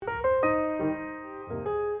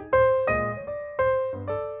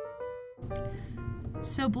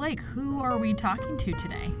So, Blake, who are we talking to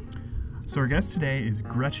today? So our guest today is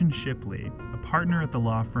Gretchen Shipley, a partner at the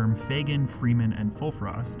law firm Fagan, Freeman &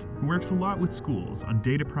 Fulfrost, who works a lot with schools on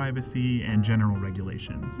data privacy and general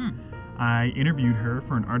regulations. I interviewed her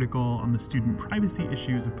for an article on the student privacy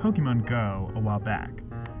issues of Pokemon Go a while back.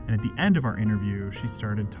 And at the end of our interview, she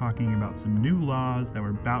started talking about some new laws that were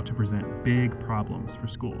about to present big problems for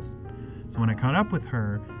schools. So when I caught up with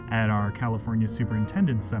her at our California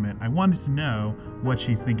Superintendent Summit, I wanted to know what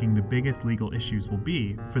she's thinking the biggest legal issues will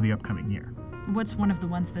be for the upcoming year. What's one of the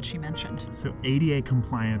ones that she mentioned? So ADA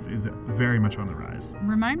compliance is very much on the rise.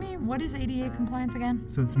 Remind me, what is ADA compliance again?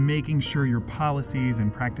 So it's making sure your policies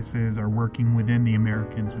and practices are working within the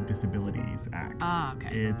Americans with Disabilities Act.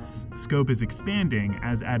 Okay. Its scope is expanding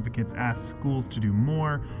as advocates ask schools to do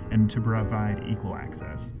more and to provide equal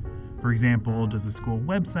access. For example, does a school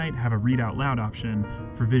website have a read out loud option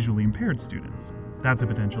for visually impaired students? That's a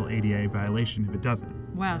potential ADA violation if it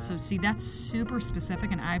doesn't. Wow, so see, that's super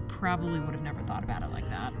specific, and I probably would have never thought about it like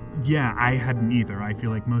that. Yeah, I hadn't either. I feel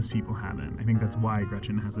like most people haven't. I think that's why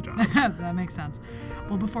Gretchen has a job. That makes sense.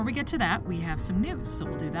 Well, before we get to that, we have some news, so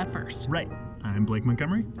we'll do that first. Right. I'm Blake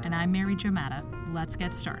Montgomery. And I'm Mary Jo Matta. Let's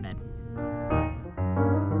get started.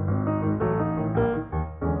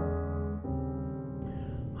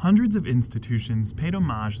 Hundreds of institutions paid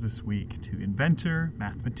homage this week to inventor,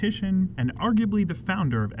 mathematician, and arguably the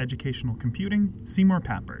founder of educational computing, Seymour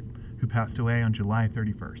Papert, who passed away on July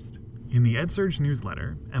 31st. In the EdSurge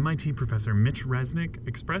newsletter, MIT professor Mitch Resnick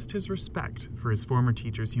expressed his respect for his former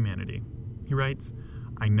teacher's humanity. He writes,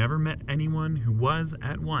 "I never met anyone who was,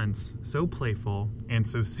 at once, so playful and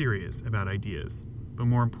so serious about ideas. But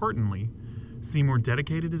more importantly, Seymour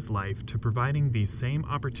dedicated his life to providing these same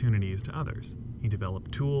opportunities to others. He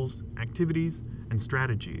developed tools, activities, and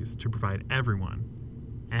strategies to provide everyone,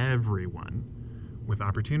 with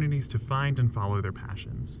opportunities to find and follow their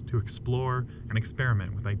passions, to explore and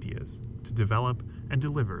experiment with ideas, to develop and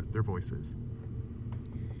deliver their voices."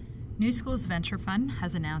 New Schools Venture Fund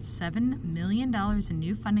has announced $7 million in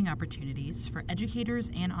new funding opportunities for educators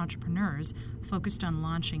and entrepreneurs focused on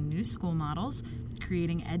launching new school models,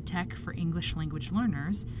 creating ed tech for English language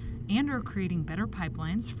learners, and are creating better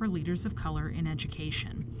pipelines for leaders of color in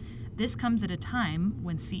education. This comes at a time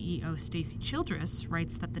when CEO Stacy Childress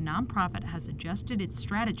writes that the nonprofit has adjusted its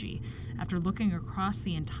strategy after looking across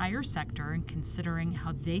the entire sector and considering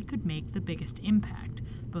how they could make the biggest impact,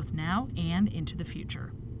 both now and into the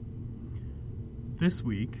future. This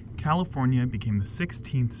week, California became the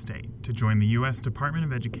 16th state to join the U.S. Department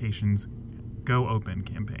of Education's Go Open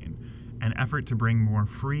campaign, an effort to bring more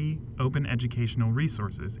free, open educational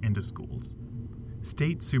resources into schools.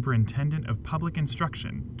 State Superintendent of Public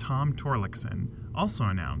Instruction, Tom Torlakson, also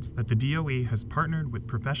announced that the DOE has partnered with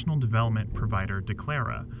professional development provider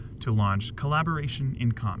Declara to launch Collaboration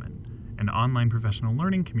in Common, an online professional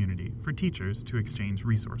learning community for teachers to exchange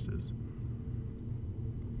resources.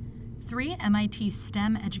 3 MIT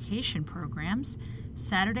STEM education programs,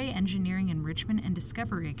 Saturday Engineering Enrichment and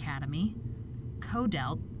Discovery Academy,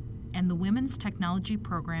 CODELT, and the Women's Technology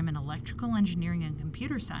Program in Electrical Engineering and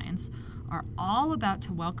Computer Science are all about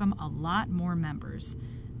to welcome a lot more members.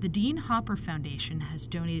 The Dean Hopper Foundation has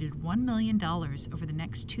donated $1 million over the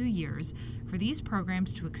next 2 years for these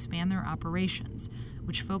programs to expand their operations,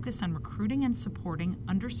 which focus on recruiting and supporting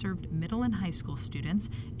underserved middle and high school students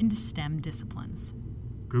into STEM disciplines.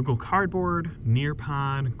 Google Cardboard,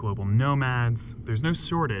 Nearpod, Global Nomads, there's no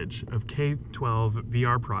shortage of K-12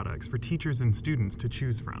 VR products for teachers and students to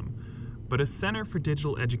choose from. But a Center for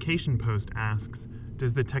Digital Education post asks,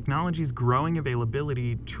 does the technology's growing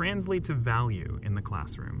availability translate to value in the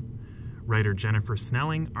classroom? Writer Jennifer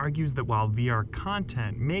Snelling argues that while VR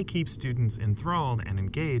content may keep students enthralled and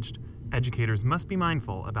engaged, educators must be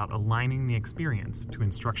mindful about aligning the experience to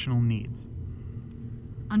instructional needs.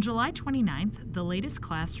 On July 29th, the latest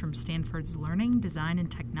class from Stanford's Learning, Design, and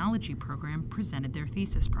Technology program presented their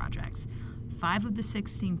thesis projects. 5 of the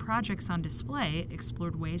 16 projects on display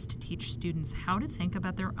explored ways to teach students how to think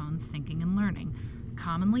about their own thinking and learning,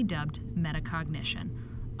 commonly dubbed metacognition.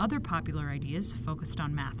 Other popular ideas focused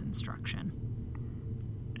on math instruction.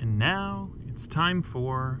 And now it's time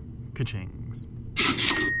for Kachings.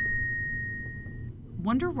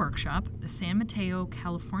 Wonder Workshop, a San Mateo,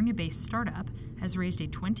 California-based startup, has raised a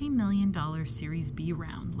 $20 million Series B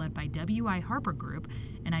round led by W.I. Harper Group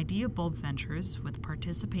and Idea Bulb Ventures with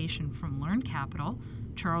participation from Learn Capital,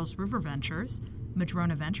 Charles River Ventures,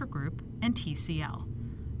 Madrona Venture Group, and TCL.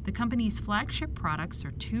 The company's flagship products are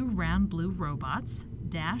 2 round blue robots,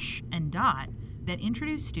 Dash and Dot, that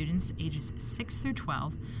introduce students ages 6 through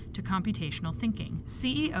 12 to computational thinking.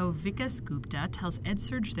 CEO Vikas Gupta tells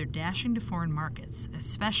EdSurge they're dashing to foreign markets,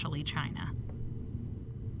 especially China.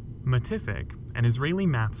 Matific, an Israeli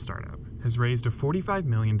math startup, has raised a $45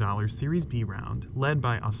 million Series B round led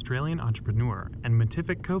by Australian entrepreneur and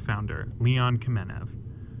Matific co-founder Leon Kamenev.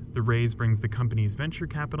 The raise brings the company's venture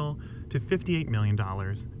capital to $58 million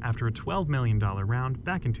after a $12 million round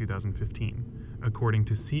back in 2015. According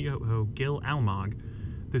to COO Gil Almog,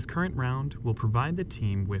 this current round will provide the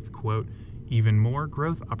team with, quote, even more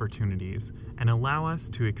growth opportunities and allow us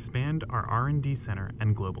to expand our R&D center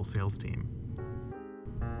and global sales team.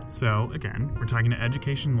 So, again, we're talking to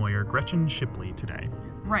education lawyer Gretchen Shipley today.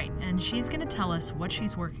 Right, and she's going to tell us what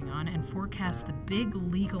she's working on and forecast the big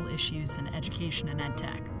legal issues in education and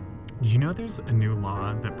edtech. Did you know there's a new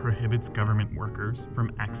law that prohibits government workers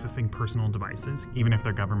from accessing personal devices, even if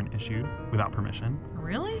they're government issued, without permission?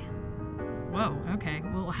 Really? Whoa, okay.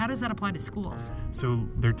 Well, how does that apply to schools? So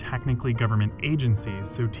they're technically government agencies,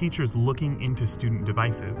 so teachers looking into student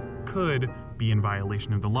devices could be in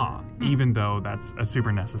violation of the law, even though that's a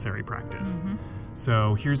super necessary practice. Mm-hmm.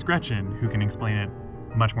 So here's Gretchen, who can explain it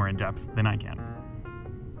much more in depth than I can.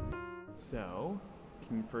 So,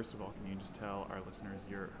 first of all, can you just tell our listeners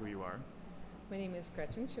who you are? My name is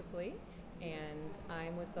Gretchen Shipley, and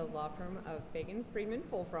I'm with the law firm of Fagan, Friedman,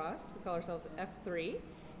 Fulfrost. We call ourselves F3,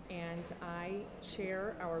 and I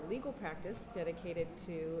chair our legal practice dedicated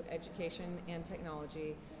to education and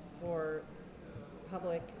technology for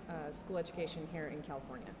public school education here in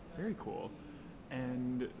California. Very cool.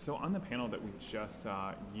 And so on the panel that we just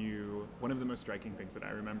saw, one of the most striking things that I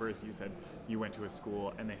remember is you said you went to a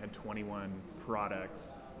school and they had 21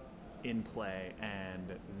 products in play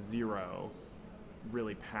and 0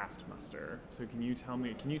 really passed muster. So can you tell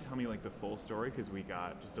me like the full story? Because we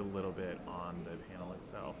got just a little bit on the panel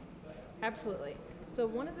itself. Absolutely. So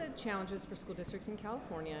one of the challenges for school districts in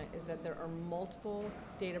California is that there are multiple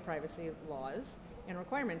data privacy laws and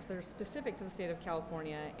requirements that are specific to the state of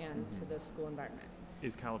California and to the school environment.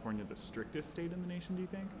 Is California the strictest state in the nation, do you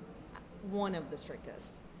think? One of the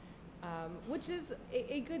strictest, which is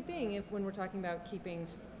a good thing when we're talking about keeping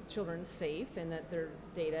children safe and that their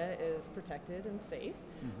data is protected and safe.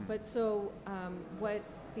 Mm-hmm. But so what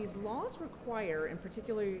these laws require, in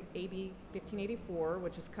particular AB 1584,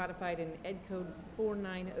 which is codified in Ed Code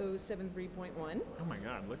 49073.1. Oh my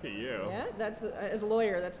God, look at you. Yeah, that's as a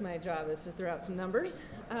lawyer, that's my job, is to throw out some numbers,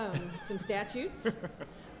 some statutes.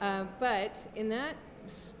 But in that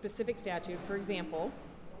specific statute, for example,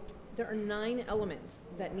 there are 9 elements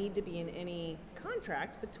that need to be in any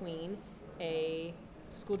contract between a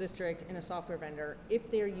school district and a software vendor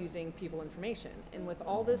if they're using pupil information. And with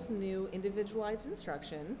all this new individualized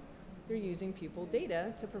instruction, they're using pupil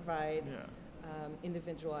data to provide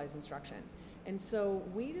individualized instruction. And so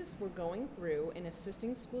we just were going through and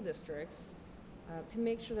assisting school districts to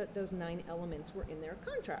make sure that those 9 elements were in their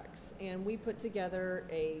contracts. And we put together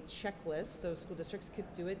a checklist so school districts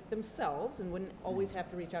could do it themselves and wouldn't always have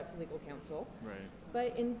to reach out to legal counsel. Right.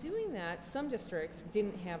 But in doing that, some districts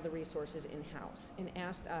didn't have the resources in-house and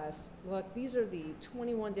asked us, look, these are the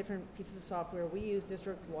 21 different pieces of software we use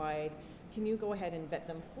district-wide. Can you go ahead and vet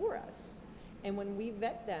them for us? And when we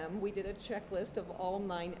vet them, we did a checklist of all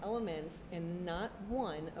 9 elements, and not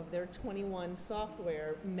one of their 21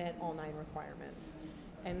 software met all 9 requirements.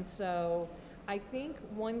 And so I think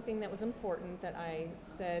one thing that was important that I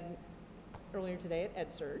said earlier today at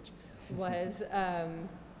EdSurge was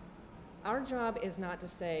our job is not to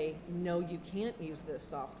say, no, you can't use this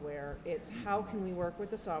software. It's how can we work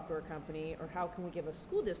with the software company, or how can we give a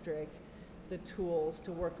school district the tools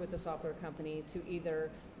to work with the software company to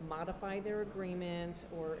either modify their agreement,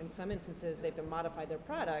 or in some instances they have to modify their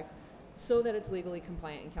product so that it's legally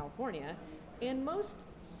compliant in California. And most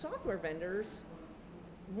software vendors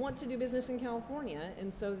want to do business in California,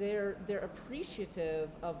 and so they're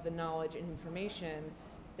appreciative of the knowledge and information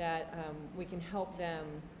that we can help them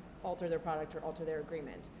alter their product or alter their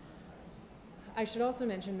agreement. I should also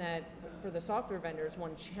mention that for the software vendors,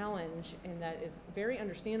 one challenge, and that is very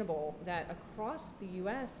understandable, that across the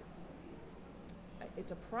U.S.,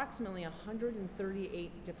 it's approximately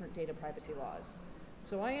 138 different data privacy laws.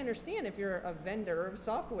 So I understand if you're a vendor of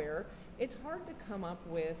software, it's hard to come up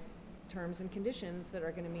with terms and conditions that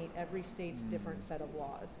are going to meet every state's different set of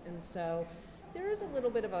laws. And so there is a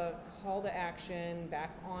little bit of a call to action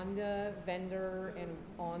back on the vendor and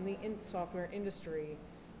on the software industry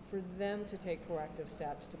for them to take proactive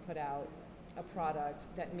steps to put out a product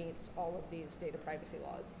that meets all of these data privacy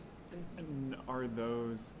laws. And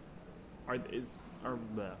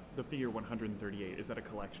the figure 138, is that a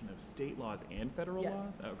collection of state laws and federal Yes.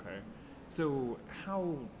 laws? Okay. So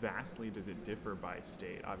how vastly does it differ by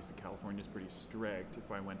state? Obviously, California is pretty strict if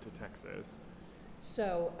I went to Texas.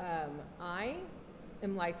 So I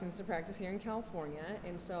am licensed to practice here in California,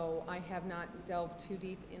 and so I have not delved too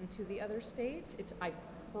deep into the other states. I've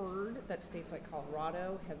heard that states like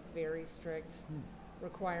Colorado have very strict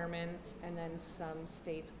requirements, and then some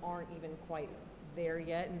states aren't even quite there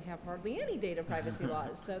yet and have hardly any data privacy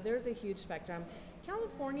laws. So there's a huge spectrum.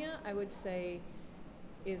 California, I would say,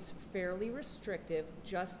 is fairly restrictive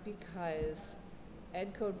just because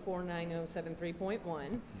Ed Code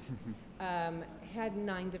 49073.1 had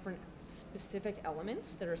 9 different specific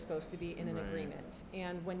elements that are supposed to be in an agreement.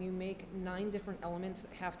 And when you make 9 different elements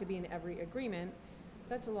that have to be in every agreement,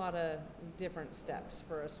 that's a lot of different steps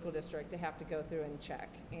for a school district to have to go through and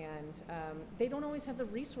check. And they don't always have the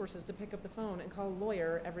resources to pick up the phone and call a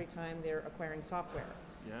lawyer every time they're acquiring software.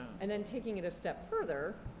 Yeah. And then taking it a step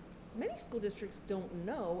further, many school districts don't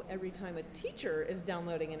know every time a teacher is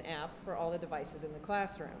downloading an app for all the devices in the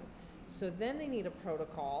classroom. So then they need a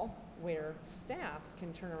protocol where staff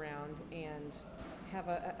can turn around and have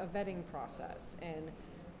a vetting process. And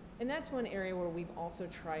that's one area where we've also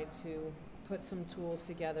tried to put some tools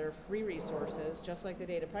together, free resources, just like the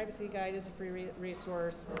Data Privacy Guide is a free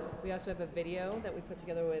resource. We also have a video that we put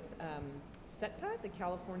together with CETPA, the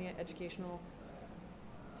California Educational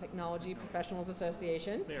Technology Professionals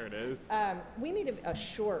Association. There it is. We made a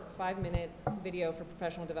short 5-minute video for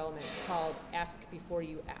professional development called Ask Before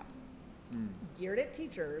You App, geared at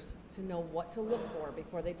teachers to know what to look for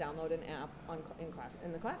before they download an app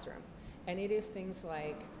in the classroom. And it is things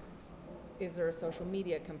like, is there a social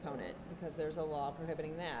media component? Because there's a law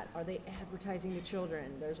prohibiting that. Are they advertising to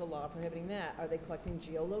children? There's a law prohibiting that. Are they collecting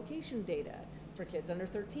geolocation data for kids under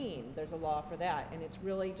 13? There's a law for that. And it's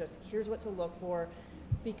really just, here's what to look for.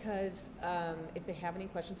 Because if they have any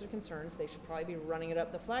questions or concerns, they should probably be running it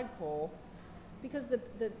up the flagpole. Because the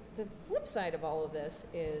flip side of all of this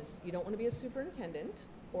is you don't want to be a superintendent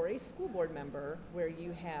or a school board member where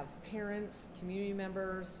you have parents, community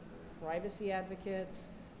members, privacy advocates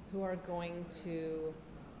who are going to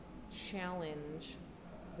challenge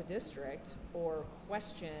the district or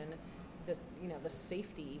question the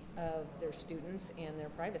safety of their students and their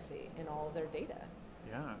privacy and all of their data.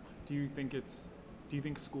 Yeah. Do you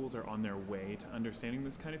think schools are on their way to understanding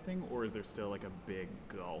this kind of thing, or is there still like a big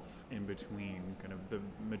gulf in between kind of the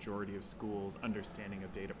majority of schools understanding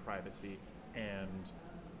of data privacy and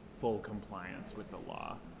full compliance with the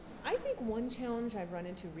law? I think one challenge I've run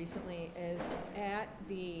into recently is at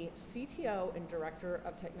the CTO and director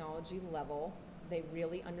of technology level, they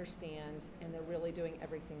really understand and they're really doing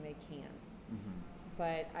everything they can. Mm-hmm.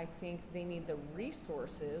 But I think they need the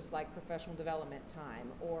resources like professional development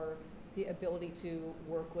time or the ability to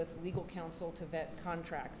work with legal counsel to vet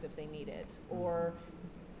contracts if they need it,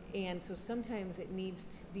 and so sometimes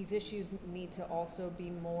these issues need to also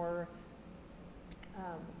be more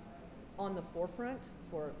on the forefront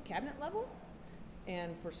for cabinet level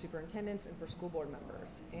and for superintendents and for school board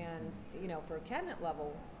members. And for cabinet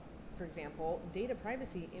level, for example, data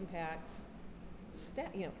privacy impacts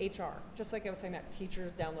HR, just like I was talking about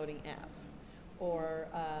teachers downloading apps. Or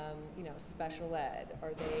special ed?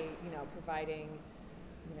 Are they providing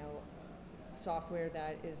software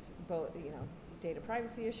that is both data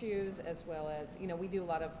privacy issues as well as we do a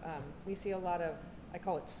lot of we see a lot of, I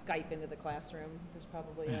call it Skype into the classroom. There's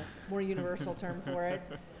probably a more universal term for it,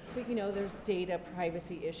 but there's data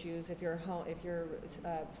privacy issues if you're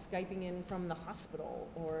Skyping in from the hospital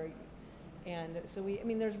and so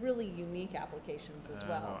there's really unique applications as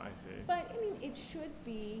well. Oh, I see. But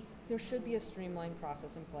there should be a streamlined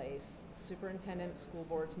process in place. Superintendent, school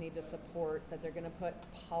boards need to support that they're going to put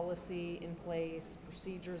policy in place,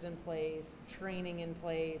 procedures in place, training in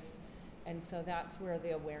place, and so that's where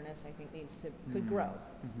the awareness I think could grow.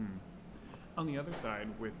 Mm-hmm. On the other side,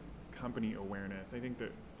 with company awareness, I think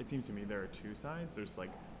that it seems to me there are 2 sides. There's like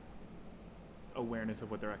awareness of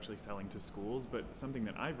what they're actually selling to schools, but something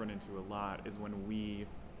that I've run into a lot is when we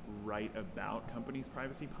write about companies'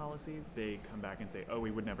 privacy policies, they come back and say, oh,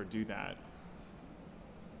 we would never do that.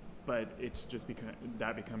 But it's just because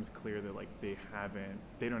that becomes clear that like they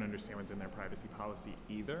don't understand what's in their privacy policy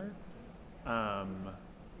either. I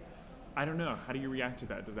don't know. How do you react to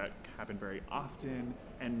that? Does that happen very often?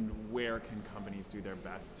 And where can companies do their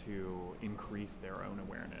best to increase their own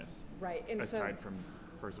awareness? Right. And aside from,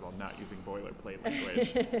 first of all, not using boilerplate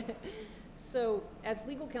language. So as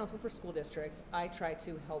legal counsel for school districts, I try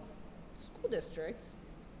to help school districts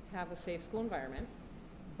have a safe school environment.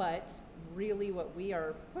 But really what we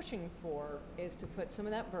are pushing for is to put some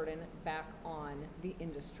of that burden back on the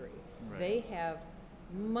industry. Right. They have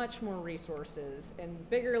much more resources and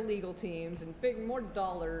bigger legal teams and more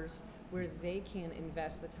dollars where they can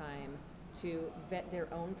invest the time to vet their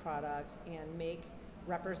own product and make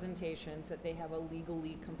representations that they have a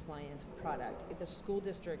legally compliant product. The school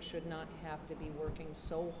district should not have to be working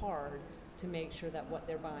so hard to make sure that what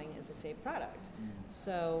they're buying is a safe product.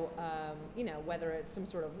 So, whether it's some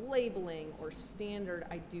sort of labeling or standard,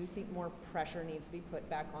 I do think more pressure needs to be put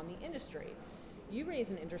back on the industry. You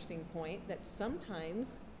raise an interesting point that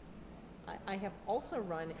sometimes I have also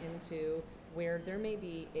run into where there may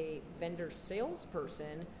be a vendor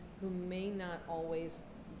salesperson who may not always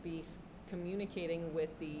be communicating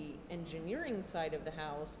with the engineering side of the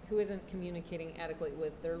house, who isn't communicating adequately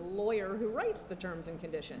with their lawyer who writes the terms and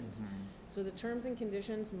conditions. So the terms and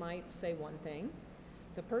conditions might say one thing.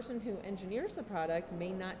 The person who engineers the product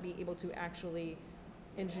may not be able to actually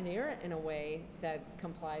engineer it in a way that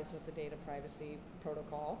complies with the data privacy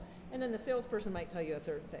protocol. And then the salesperson might tell you a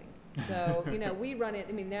third thing. So, we run it,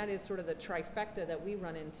 that is sort of the trifecta that we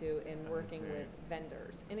run into in working with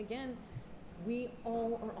vendors. And again, we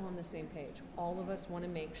all are on the same page. All of us want to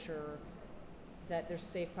make sure that there's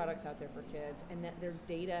safe products out there for kids and that their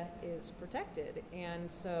data is protected.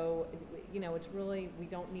 And so, it's really, we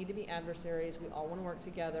don't need to be adversaries. We all want to work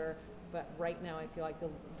together. But right now, I feel like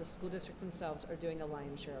the school districts themselves are doing the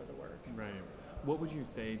lion's share of the work. Right. What would you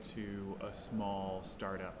say to a small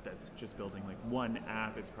startup that's just building like one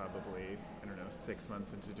app? It's probably, 6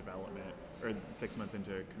 months into development or 6 months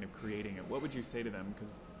into kind of creating it. What would you say to them?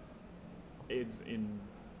 Because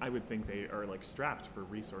I would think they are like strapped for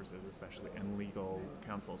resources, especially, and legal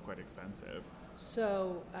counsel is quite expensive.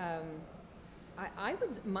 So, I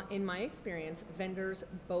would, in my experience, vendors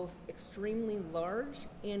both extremely large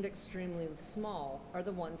and extremely small are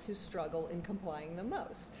the ones who struggle in complying the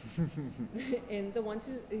most. And the ones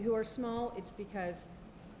who are small, it's because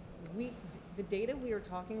the data we are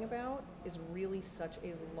talking about is really such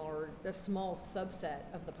a small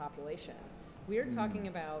subset of the population. We are talking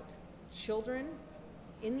about children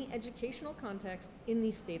in the educational context in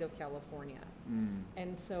the state of California.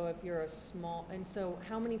 And so if you're so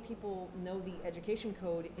how many people know the education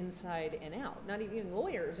code inside and out? Not even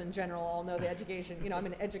lawyers in general all know the education, I'm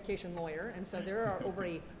an education lawyer, and so there are over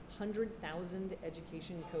 100,000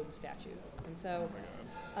 education code statutes. And so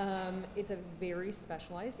it's a very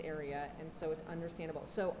specialized area, and so it's understandable.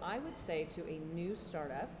 So I would say to a new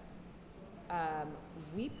startup,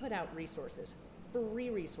 we put out free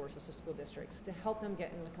resources to school districts to help them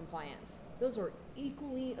get into compliance. Those are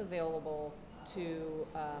equally available to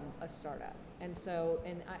a startup. And so,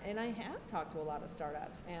 and I have talked to a lot of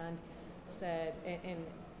startups and said,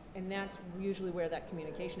 and that's usually where that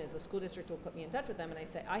communication is. The school district will put me in touch with them, and I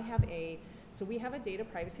say, so we have a data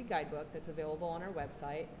privacy guidebook that's available on our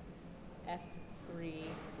website,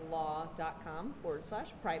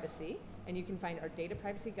 f3law.com/privacy. And you can find our data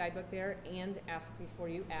privacy guidebook there, and Ask Before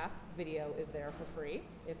You app video is there for free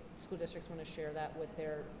if school districts want to share that with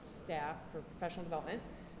their staff for professional development.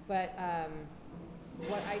 But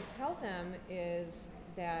what I tell them is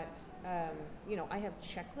that, I have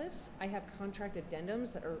checklists, I have contract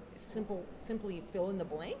addendums that are simply fill in the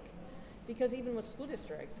blank. Because even with school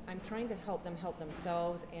districts, I'm trying to help them help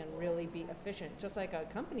themselves and really be efficient. Just like a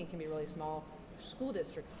company can be really small, school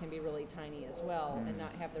districts can be really tiny as well and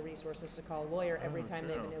not have the resources to call a lawyer every time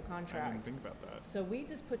they have a new contract. I didn't think about that. So we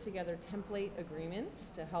just put together template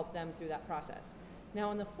agreements to help them through that process. Now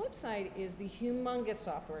on the flip side is the humongous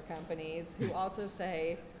software companies who also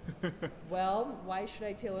say, well, why should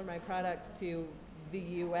I tailor my product to the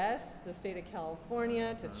U.S., the state of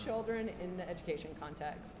California, to children in the education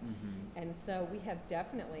context? And so we have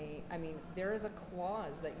definitely, there is a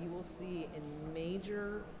clause that you will see in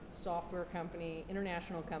major software company,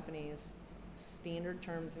 international companies, standard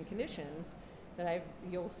terms and conditions that I've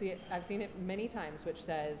seen it many times, which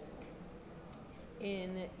says,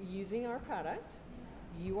 in using our product,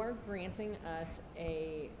 you are granting us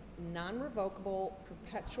a non-revocable,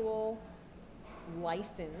 perpetual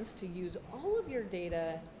license to use all of your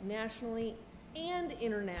data nationally and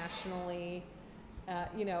internationally,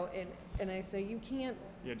 and I say you can't.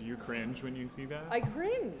 Yeah, do you cringe when you see that? I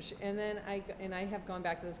cringe, and then I have gone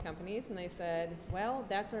back to those companies, and they said, well,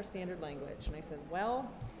 that's our standard language, and I said,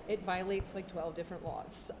 well, it violates like 12 different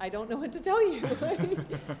laws. I don't know what to tell you,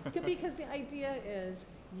 because the idea is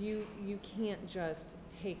you can't just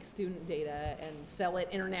take student data and sell it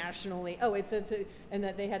internationally. Oh, it says and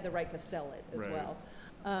that they had the right to sell it as well.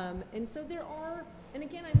 And so there are, and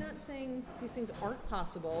again, I'm not saying these things aren't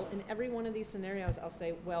possible. In every one of these scenarios, I'll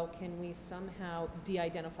say, well, can we somehow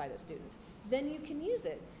de-identify the student? Then you can use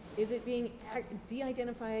it. Is it being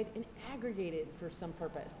de-identified and aggregated for some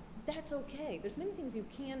purpose? that's okay. There's many things you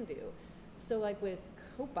can do. So like with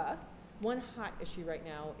COPA, one hot issue right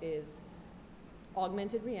now is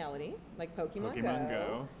augmented reality, like Pokemon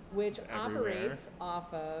Go, which It's everywhere. operates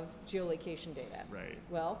off of geolocation data. Right.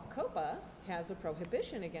 Well, COPA has a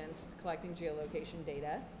prohibition against collecting geolocation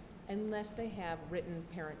data unless they have written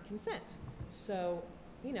parent consent. So,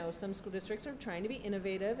 some school districts are trying to be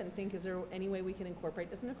innovative and think, is there any way we can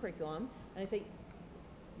incorporate this in a curriculum? And I say,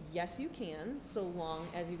 yes, you can, so long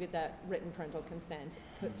as you get that written parental consent,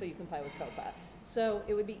 so you comply with COPA. So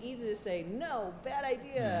it would be easy to say, no, bad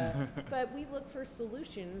idea. But we look for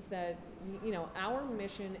solutions that, our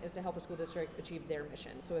mission is to help a school district achieve their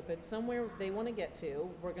mission. So if it's somewhere they want to get to,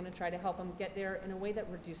 we're going to try to help them get there in a way that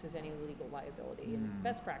reduces any legal liability and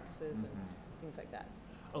best practices and things like that.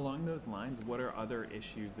 Along those lines, what are other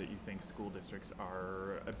issues that you think school districts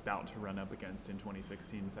are about to run up against in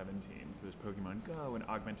 2016-17? So there's Pokemon Go and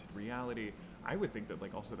augmented reality. I would think that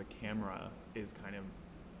also the camera is kind of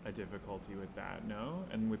a difficulty with that, no?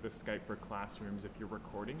 And with the Skype for Classrooms, if you're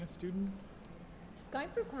recording a student?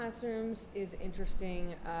 Skype for Classrooms is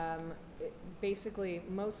interesting. Basically,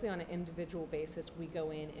 mostly on an individual basis, we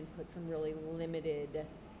go in and put some really limited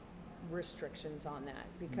restrictions on that,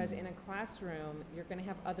 because in a classroom you're going to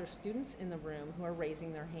have other students in the room who are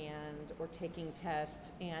raising their hand or taking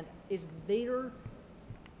tests, and is their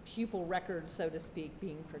pupil record, so to speak,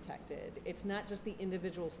 being protected. It's not just the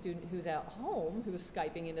individual student who's at home who's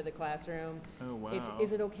Skyping into the classroom. Oh, wow. It's,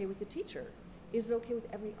 is it okay with the teacher? Is it okay with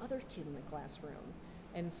every other kid in the classroom?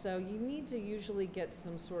 And so you need to usually get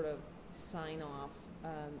some sort of sign off,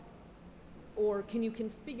 or can you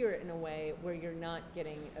configure it in a way where you're not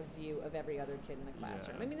getting a view of every other kid in the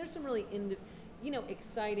classroom? Yeah. I mean, there's some really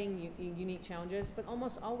exciting, unique challenges, but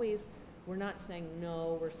almost always we're not saying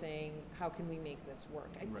no, we're saying how can we make this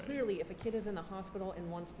work? And Right. clearly, if a kid is in the hospital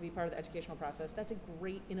and wants to be part of the educational process, that's a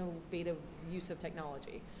great innovative use of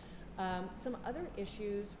technology. Some other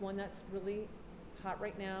issues, one that's really hot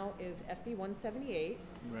right now is SB 178,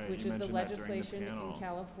 Right, which you is the mentioned that during the legislation in panel.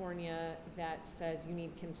 California that says you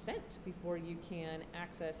need consent before you can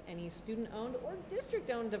access any student-owned or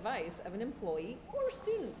district-owned device of an employee or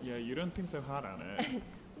student. Yeah, you don't seem so hot on it.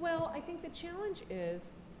 Well, I think the challenge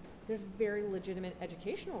is there's very legitimate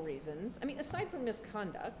educational reasons. I mean, aside from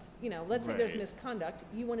misconduct, let's say there's Right. misconduct,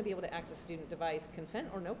 you want to be able to access student device, consent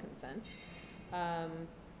or no consent.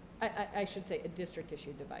 I should say a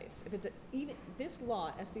district-issued device. If it's even this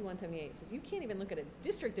law, SB 178, says you can't even look at a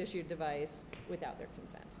district-issued device without their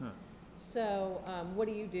consent. Huh. So what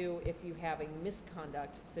do you do if you have a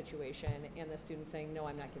misconduct situation and the student's saying, no,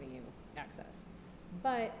 I'm not giving you access?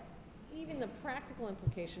 But even the practical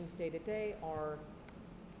implications day to day are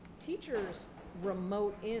teachers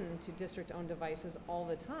remote into district-owned devices all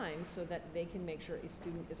the time so that they can make sure a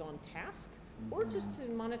student is on task, or just to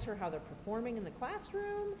monitor how they're performing in the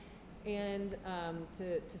classroom. And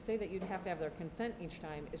to say that you'd have to have their consent each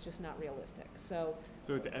time is just not realistic. So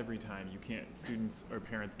So it's every time. Students or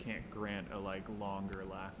parents can't grant a longer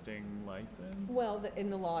lasting license? well,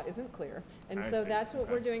 in the law isn't clear. And I so see. that's what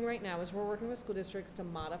Okay. we're doing right now is we're working with school districts to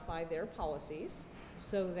modify their policies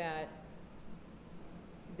so that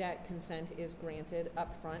consent is granted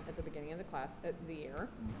up front at the beginning of the year.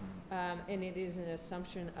 And it is an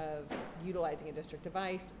assumption of utilizing a district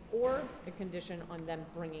device or a condition on them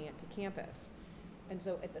bringing it to campus. And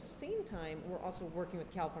so at the same time, we're also working with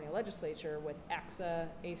California legislature, with AXA,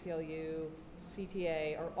 ACLU,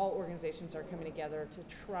 CTA, or all organizations are coming together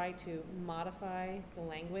to try to modify the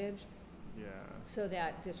language Yeah. so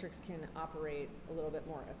that districts can operate a little bit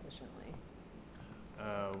more efficiently.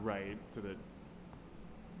 Right. So that.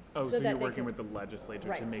 So So that you're they working can- with the legislature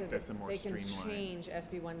Right, to make so this that a more they can streamlined. change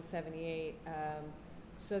SB 178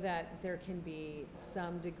 so that there can be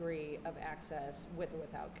some degree of access with or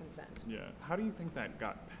without consent. Yeah. How do you think that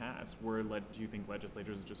got passed? Do you think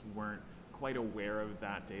legislators just weren't quite aware of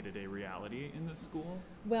that day-to-day reality in the school?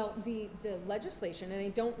 Well, the legislation, and I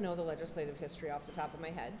don't know the legislative history off the top of my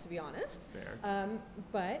head, to be honest, Fair.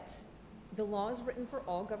 but the law is written for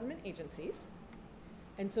all government agencies.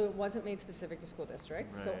 And so it wasn't made specific to school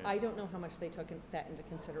districts. So Right. I don't know how much they took that into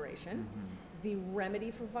consideration. Mm-hmm. The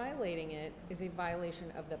remedy for violating it is a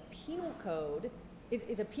violation of the penal code.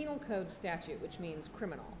 It's a penal code statute, which means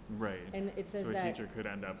criminal. Right. And it says so a that. teacher could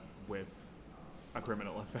end up with a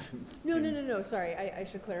criminal offense. No. Sorry, I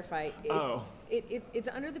should clarify. Oh. It's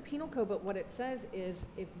under the penal code, but what it says is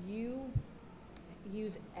if you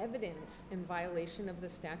use evidence in violation of the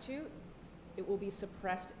statute, it will be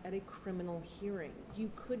suppressed at a criminal hearing.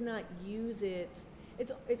 You could not use it.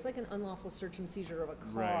 it's like an unlawful search and seizure of a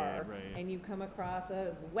car, Right. and you come across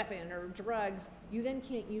a weapon or drugs, you then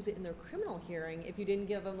can't use it in their criminal hearing if you didn't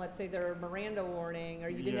give them, let's say, their Miranda warning, or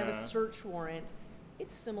you didn't have a Yeah. search warrant.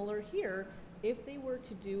 It's similar here. If they were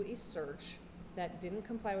to do a search that didn't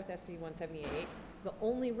comply with SB 178, the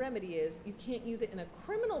only remedy is you can't use it in a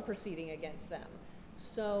criminal proceeding against them.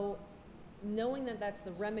 So knowing that that's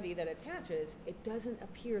the remedy that attaches, it doesn't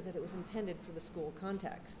appear that it was intended for the school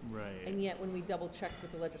context. Right. And yet when we double checked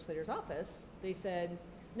with the legislator's office, they said,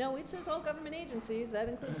 no, it says all government agencies, that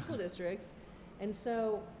includes school districts. And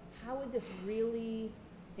so how would this really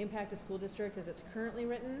impact a school district as it's currently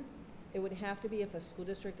written? It would have to be if a school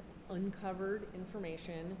district uncovered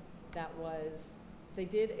information that was, they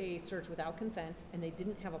did a search without consent and they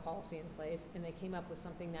didn't have a policy in place, and they came up with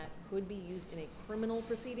something that could be used in a criminal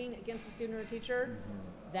proceeding against a student or a teacher,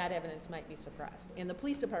 that evidence might be suppressed. And the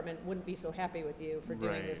police department wouldn't be so happy with you for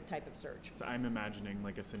doing Right. this type of search. So I'm imagining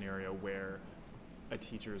like a scenario where a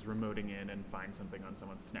teacher is remoting in and finds something on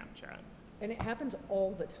someone's Snapchat. And it happens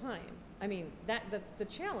all the time. I mean, the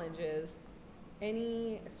challenge is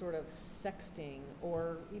any sort of sexting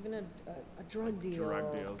or even a drug deal,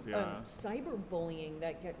 Drug deals, yeah. cyberbullying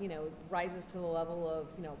that rises to the level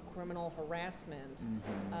of criminal harassment,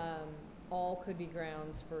 all could be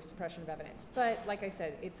grounds for suppression of evidence. But like I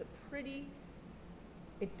said,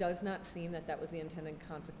 it does not seem that was the intended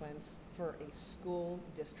consequence for a school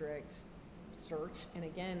district search. And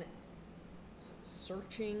again,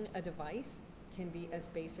 searching a device can be as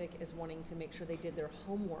basic as wanting to make sure they did their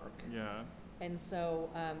homework. Yeah. And so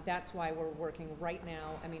that's why we're working right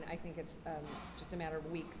now. I mean, I think it's just a matter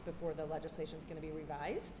of weeks before the legislation is going to be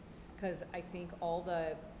revised, because I think all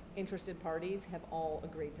the interested parties have all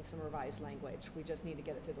agreed to some revised language. We just need to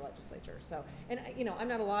get it through the legislature. So, and I'm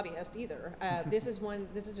not a lobbyist either. This is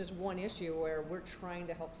just one issue where we're trying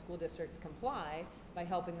to help school districts comply by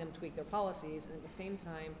helping them tweak their policies, and at the same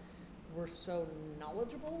time, we're so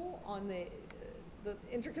knowledgeable on the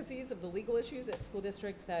intricacies of the legal issues at school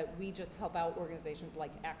districts that we just help out organizations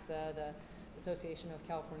like ACSA, the Association of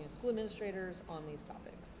California School Administrators, on these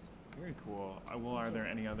topics. Very cool. Well, are there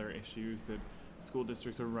any other issues that school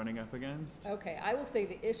districts are running up against? Okay, I will say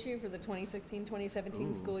the issue for the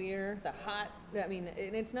 2016-2017 school year,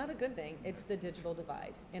 and it's not a good thing, it's the digital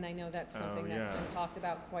divide. And I know that's something that's been talked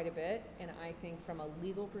about quite a bit, and I think from a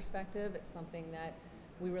legal perspective, it's something that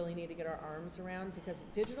we really need to get our arms around, because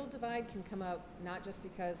digital divide can come up not just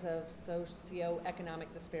because of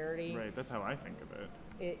socioeconomic disparity. Right, that's how I think of it.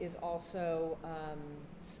 It is also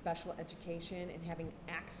special education and having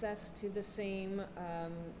access to the same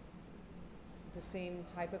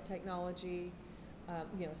type of technology.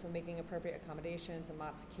 So making appropriate accommodations and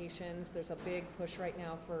modifications. There's a big push right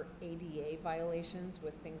now for ADA violations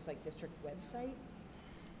with things like district websites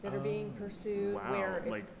that are being pursued. Wow,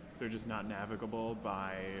 where they're just not navigable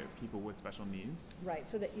by people with special needs? Right.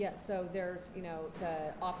 So there's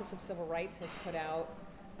the Office of Civil Rights has put out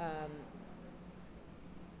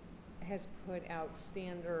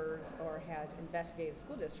standards or has investigated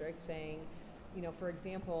school districts saying, for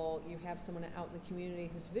example, you have someone out in the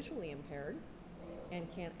community who's visually impaired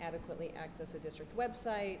and can't adequately access a district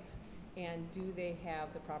website, and do they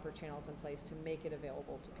have the proper channels in place to make it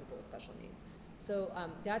available to people with special needs? So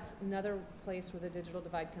that's another place where the digital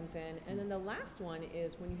divide comes in. And then the last one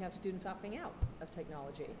is when you have students opting out of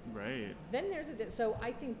technology. Right. Then there's so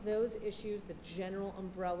I think those issues, the general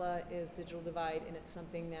umbrella is digital divide, and it's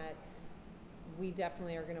something that we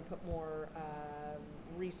definitely are going to put more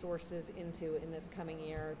resources into in this coming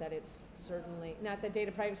year. That it's certainly, not that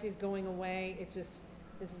data privacy is going away, it's just,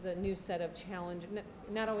 this is a new set of challenges,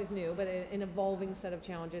 not always new, but an evolving set of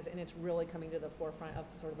challenges, and it's really coming to the forefront of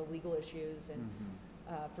sort of the legal issues and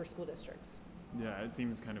for school districts. Yeah, it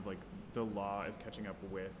seems kind of like the law is catching up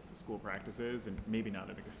with school practices, and maybe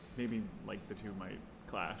like the two might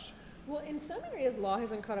clash. Well, in some areas, law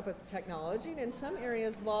hasn't caught up with technology, and in some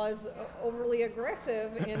areas, law is overly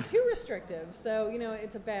aggressive and too restrictive. So,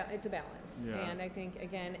 it's a balance. Yeah. And I think,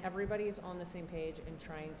 again, everybody's on the same page in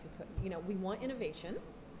trying to put, we want innovation.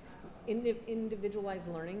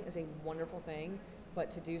 Individualized learning is a wonderful thing, but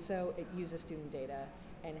to do so, it uses student data.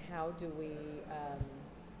 And how do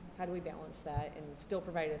we balance that and still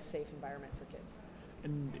provide a safe environment for kids?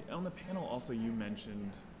 And on the panel also, you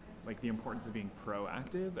mentioned like the importance of being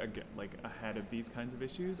proactive, like ahead of these kinds of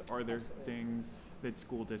issues. Are there Absolutely. things that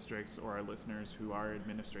school districts or our listeners who are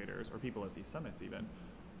administrators or people at these summits even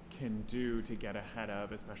can do to get ahead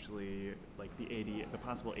of, especially like the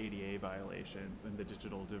possible ADA violations and the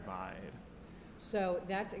digital divide? So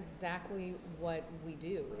that's exactly what we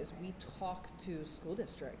do, is we talk to school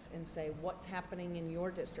districts and say, what's happening in your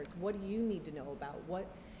district? What do you need to know about?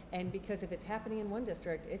 And because if it's happening in one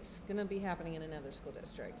district, it's going to be happening in another school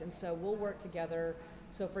district. And so we'll work together.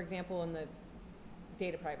 So for example, in the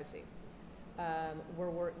data privacy,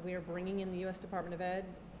 we're bringing in the U.S. Department of Ed.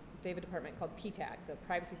 They have a department called PTAC, the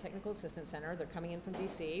Privacy Technical Assistance Center. They're coming in from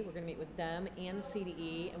D.C. We're going to meet with them and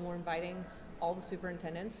CDE, and we're inviting all the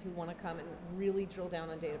superintendents who want to come and really drill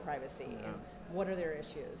down on data privacy and what are their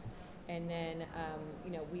issues. And then,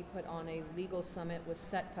 we put on a legal summit with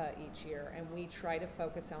SETPA each year, and we try to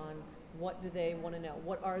focus on what do they want to know,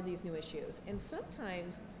 what are these new issues. And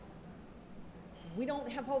sometimes we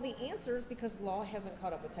don't have all the answers because law hasn't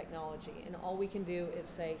caught up with technology, and all we can do is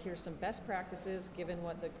say, here's some best practices given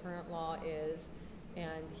what the current law is,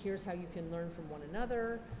 and here's how you can learn from one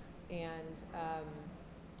another, and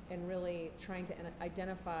really trying to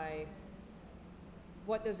identify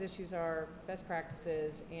what those issues are, best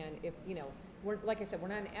practices, and if, we're, like I said, we're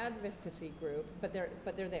not an advocacy group, but they're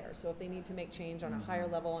there. So if they need to make change on a higher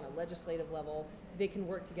level, on a legislative level, they can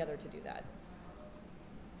work together to do that.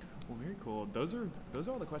 Well, very cool. Those are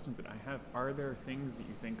all the questions that I have. Are there things that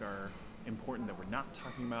you think are important that we're not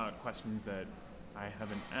talking about, questions that I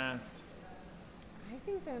haven't asked? I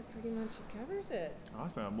think that pretty much covers it.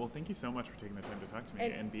 Awesome. Well, thank you so much for taking the time to talk to me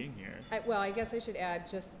and being here. I guess I should add,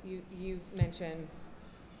 just you mentioned,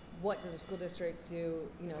 what does a school district do,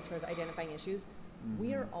 as far as identifying issues? Mm-hmm.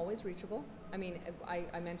 We are always reachable. I mean, I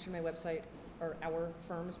mentioned my website, or our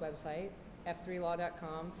firm's website,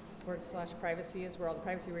 f3law.com/privacy is where all the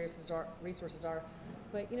privacy resources are.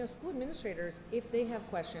 But, school administrators, if they have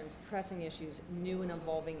questions, pressing issues, new and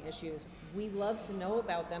evolving issues, we love to know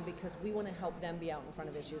about them because we want to help them be out in front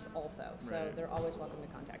of issues also. So Right. They're always welcome to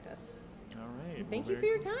contact us. All right. Thank you for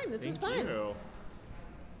your time. This was fun. Thank you.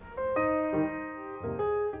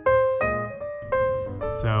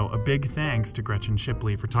 So, a big thanks to Gretchen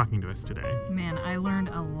Shipley for talking to us today. Man, I learned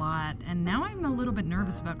a lot, and now I'm a little bit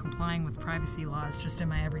nervous about complying with privacy laws just in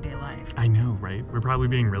my everyday life. I know, right? We're probably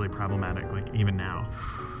being really problematic, even now.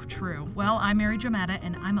 True. Well, I'm Mary Jo Matta,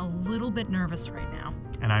 and I'm a little bit nervous right now.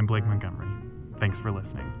 And I'm Blake Montgomery. Thanks for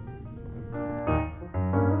listening.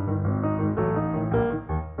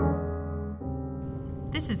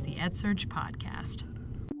 This is the EdSurge Podcast.